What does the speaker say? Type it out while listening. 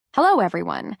Hello,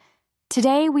 everyone.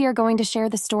 Today, we are going to share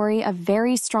the story of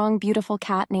very strong, beautiful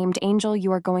cat named Angel.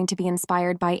 You are going to be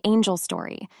inspired by Angel's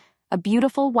story, a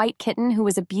beautiful white kitten who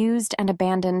was abused and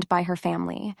abandoned by her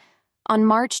family. On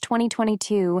March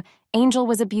 2022, Angel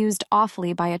was abused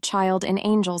awfully by a child in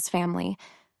Angel's family.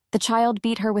 The child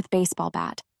beat her with a baseball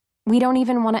bat. We don't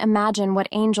even want to imagine what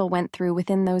Angel went through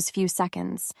within those few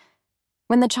seconds.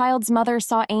 When the child's mother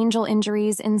saw Angel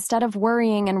injuries, instead of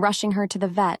worrying and rushing her to the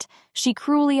vet, she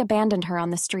cruelly abandoned her on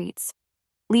the streets,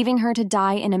 leaving her to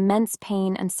die in immense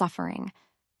pain and suffering.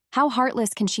 How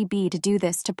heartless can she be to do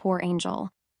this to poor Angel?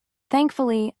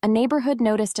 Thankfully, a neighborhood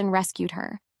noticed and rescued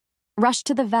her, rushed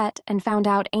to the vet, and found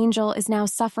out Angel is now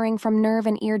suffering from nerve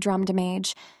and eardrum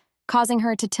damage, causing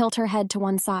her to tilt her head to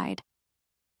one side.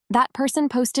 That person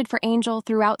posted for Angel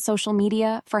throughout social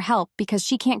media for help because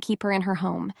she can't keep her in her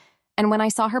home. And when I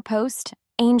saw her post,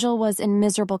 Angel was in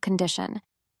miserable condition.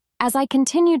 As I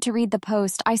continued to read the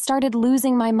post, I started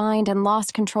losing my mind and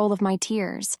lost control of my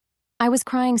tears. I was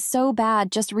crying so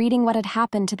bad just reading what had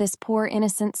happened to this poor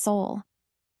innocent soul.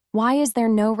 Why is there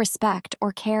no respect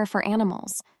or care for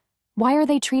animals? Why are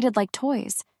they treated like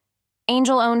toys?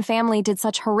 Angel's own family did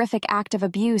such horrific act of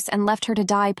abuse and left her to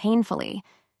die painfully.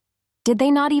 Did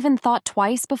they not even thought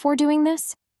twice before doing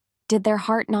this? Did their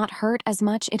heart not hurt as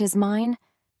much it is mine?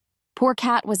 Poor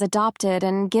cat was adopted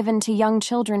and given to young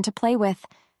children to play with.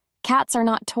 Cats are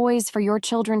not toys for your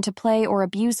children to play or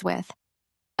abuse with.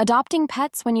 Adopting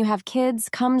pets when you have kids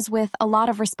comes with a lot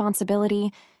of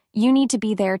responsibility. You need to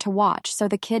be there to watch so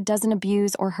the kid doesn't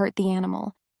abuse or hurt the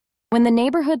animal. When the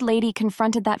neighborhood lady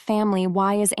confronted that family,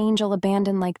 "Why is Angel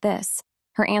abandoned like this?"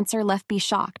 her answer left me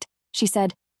shocked. She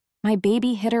said, "My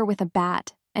baby hit her with a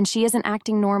bat, and she isn't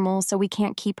acting normal, so we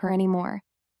can't keep her anymore.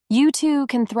 You too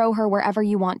can throw her wherever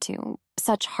you want to.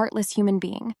 Such heartless human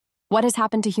being. What has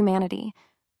happened to humanity?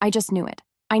 I just knew it.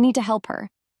 I need to help her.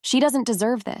 She doesn't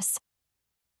deserve this."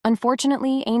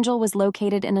 Unfortunately, Angel was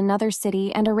located in another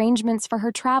city and arrangements for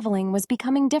her traveling was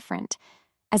becoming different,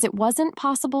 as it wasn't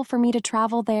possible for me to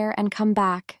travel there and come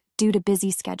back due to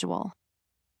busy schedule.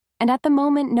 And at the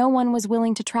moment, no one was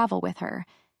willing to travel with her.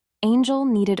 Angel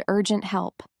needed urgent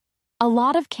help. A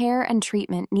lot of care and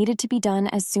treatment needed to be done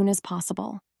as soon as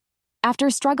possible.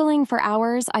 After struggling for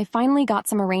hours, I finally got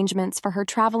some arrangements for her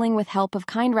traveling with help of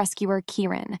kind rescuer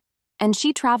Kieran, and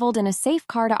she traveled in a safe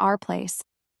car to our place.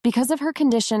 Because of her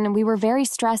condition, we were very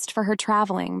stressed for her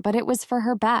traveling, but it was for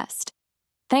her best.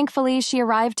 Thankfully, she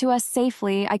arrived to us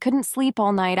safely. I couldn't sleep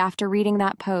all night after reading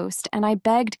that post, and I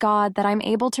begged God that I'm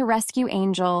able to rescue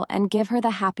Angel and give her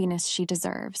the happiness she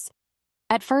deserves.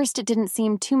 At first, it didn't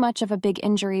seem too much of a big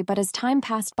injury, but as time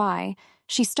passed by,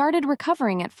 she started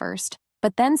recovering at first,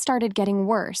 but then started getting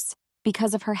worse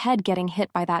because of her head getting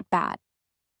hit by that bat.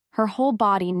 Her whole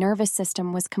body nervous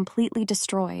system was completely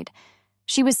destroyed.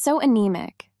 She was so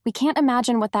anemic. We can't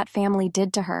imagine what that family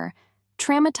did to her,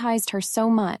 traumatized her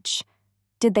so much.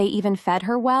 Did they even fed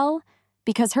her well?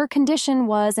 Because her condition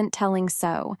wasn't telling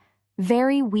so.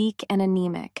 Very weak and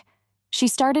anemic. She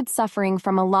started suffering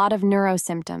from a lot of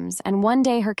neurosymptoms, and one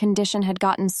day her condition had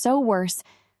gotten so worse,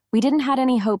 we didn't have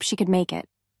any hope she could make it.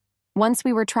 Once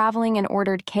we were traveling and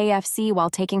ordered KFC while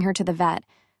taking her to the vet,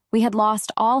 we had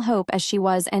lost all hope as she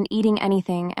was and eating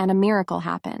anything, and a miracle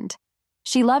happened.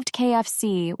 She loved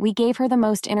KFC. We gave her the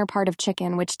most inner part of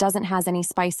chicken, which doesn't has any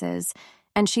spices,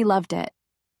 and she loved it.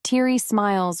 Teary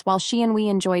smiles while she and we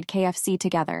enjoyed KFC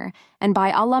together, and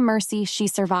by Allah's mercy, she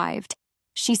survived.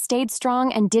 She stayed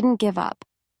strong and didn't give up.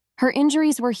 Her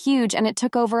injuries were huge and it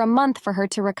took over a month for her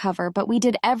to recover, but we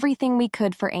did everything we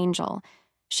could for Angel.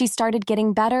 She started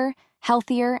getting better,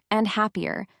 healthier, and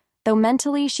happier, though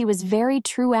mentally she was very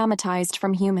traumatized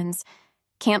from humans.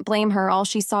 Can't blame her, all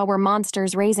she saw were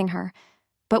monsters raising her.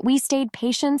 But we stayed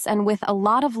patient and with a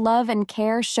lot of love and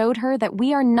care showed her that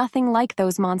we are nothing like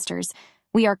those monsters.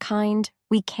 We are kind,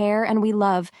 we care, and we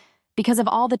love. Because of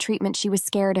all the treatment, she was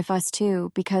scared of us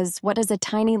too, because what does a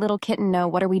tiny little kitten know?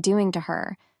 What are we doing to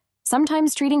her?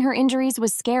 Sometimes treating her injuries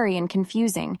was scary and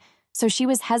confusing, so she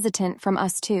was hesitant from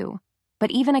us too. But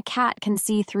even a cat can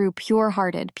see through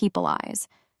pure-hearted people eyes.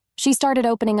 She started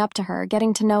opening up to her,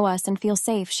 getting to know us and feel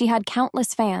safe. She had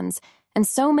countless fans, and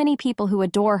so many people who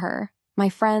adore her, my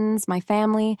friends, my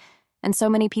family, and so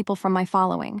many people from my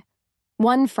following.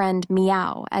 One friend,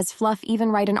 Meow, as Fluff even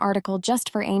write an article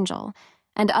just for Angel,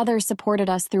 and others supported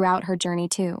us throughout her journey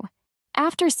too.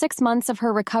 After 6 months of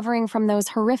her recovering from those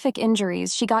horrific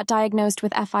injuries, she got diagnosed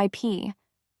with FIP.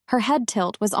 Her head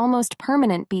tilt was almost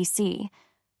permanent BC.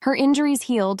 Her injuries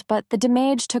healed, but the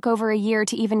damage took over a year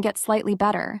to even get slightly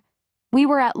better. We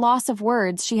were at loss of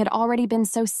words. She had already been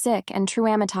so sick and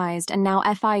traumatized, and now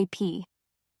FIP.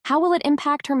 How will it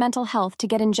impact her mental health to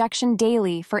get injection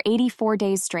daily for 84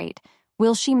 days straight?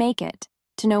 Will she make it?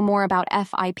 To know more about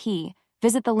FIP,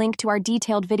 visit the link to our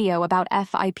detailed video about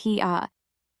FIP.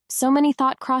 So many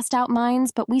thought-crossed-out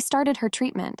minds, but we started her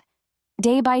treatment.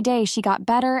 Day by day, she got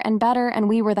better, and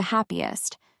we were the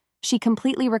happiest. She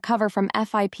completely recovered from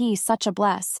FIP, such a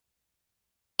bless.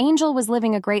 Angel was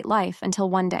living a great life until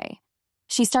one day.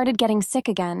 She started getting sick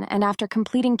again, and after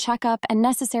completing checkup and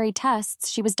necessary tests,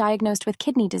 she was diagnosed with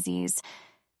kidney disease.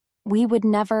 We would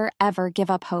never, ever give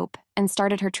up hope and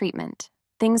started her treatment.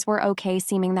 Things were okay,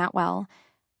 seeming that well.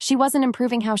 She wasn't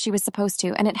improving how she was supposed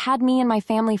to, and it had me and my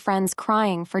family friends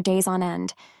crying for days on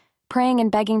end, praying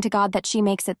and begging to God that she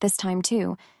makes it this time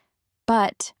too.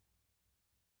 But,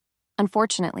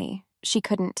 unfortunately, she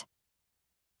couldn't.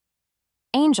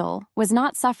 Angel was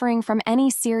not suffering from any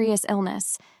serious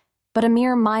illness, but a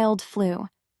mere mild flu.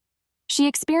 She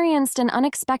experienced an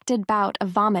unexpected bout of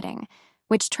vomiting,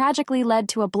 which tragically led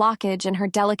to a blockage in her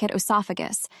delicate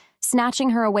esophagus,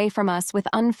 snatching her away from us with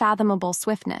unfathomable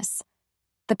swiftness.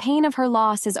 The pain of her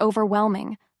loss is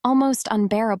overwhelming, almost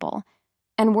unbearable,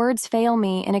 and words fail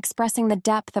me in expressing the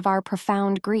depth of our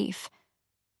profound grief.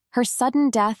 Her sudden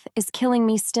death is killing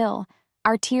me still.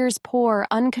 Our tears pour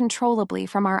uncontrollably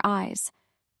from our eyes.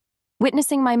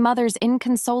 Witnessing my mother's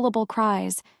inconsolable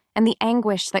cries and the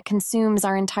anguish that consumes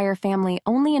our entire family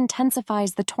only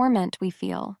intensifies the torment we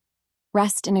feel.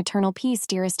 Rest in eternal peace,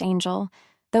 dearest Angel.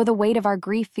 Though the weight of our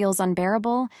grief feels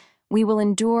unbearable, we will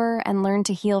endure and learn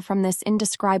to heal from this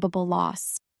indescribable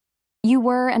loss. You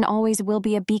were and always will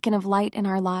be a beacon of light in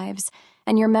our lives,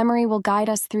 and your memory will guide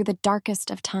us through the darkest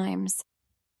of times.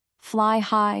 Fly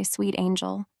high, sweet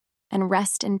angel, and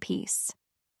rest in peace.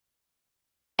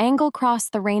 Angle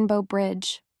crossed the rainbow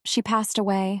bridge. She passed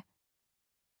away.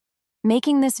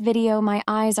 Making this video, my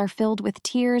eyes are filled with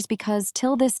tears because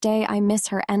till this day I miss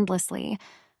her endlessly.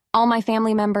 All my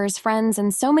family members, friends,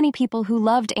 and so many people who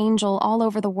loved Angel all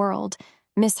over the world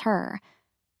miss her.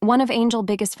 One of Angel's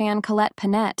biggest fan, Colette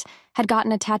Panette, had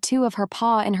gotten a tattoo of her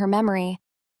paw in her memory.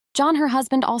 John, her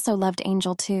husband, also loved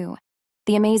Angel too.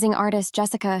 The amazing artist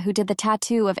Jessica, who did the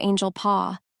tattoo of Angel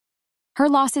paw. Her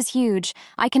loss is huge.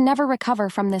 I can never recover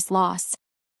from this loss.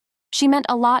 She meant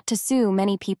a lot to so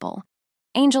many people.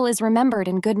 Angel is remembered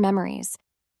in good memories.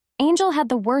 Angel had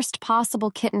the worst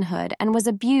possible kittenhood and was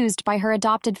abused by her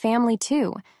adopted family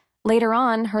too. Later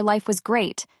on, her life was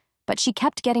great, but she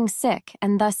kept getting sick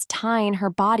and thus time her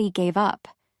body gave up.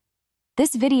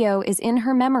 This video is in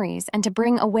her memories and to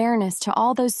bring awareness to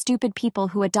all those stupid people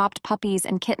who adopt puppies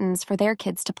and kittens for their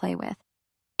kids to play with.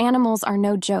 Animals are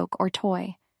no joke or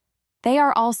toy. They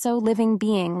are also living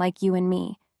beings like you and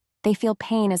me. They feel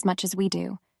pain as much as we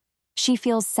do. She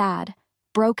feels sad,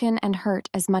 broken and hurt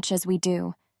as much as we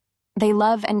do. They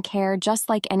love and care just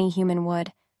like any human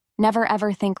would. Never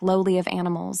ever think lowly of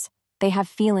animals. They have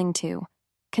feeling too.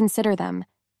 Consider them.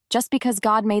 Just because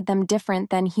God made them different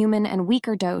than human and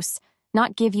weaker dose,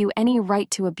 not give you any right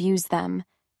to abuse them.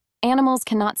 Animals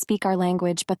cannot speak our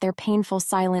language, but their painful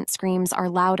silent screams are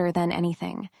louder than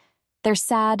anything. Their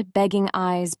sad, begging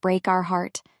eyes break our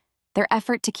heart. Their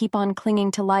effort to keep on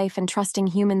clinging to life and trusting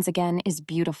humans again is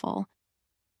beautiful.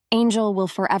 Angel will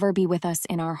forever be with us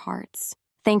in our hearts.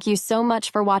 Thank you so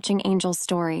much for watching Angel's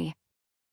story.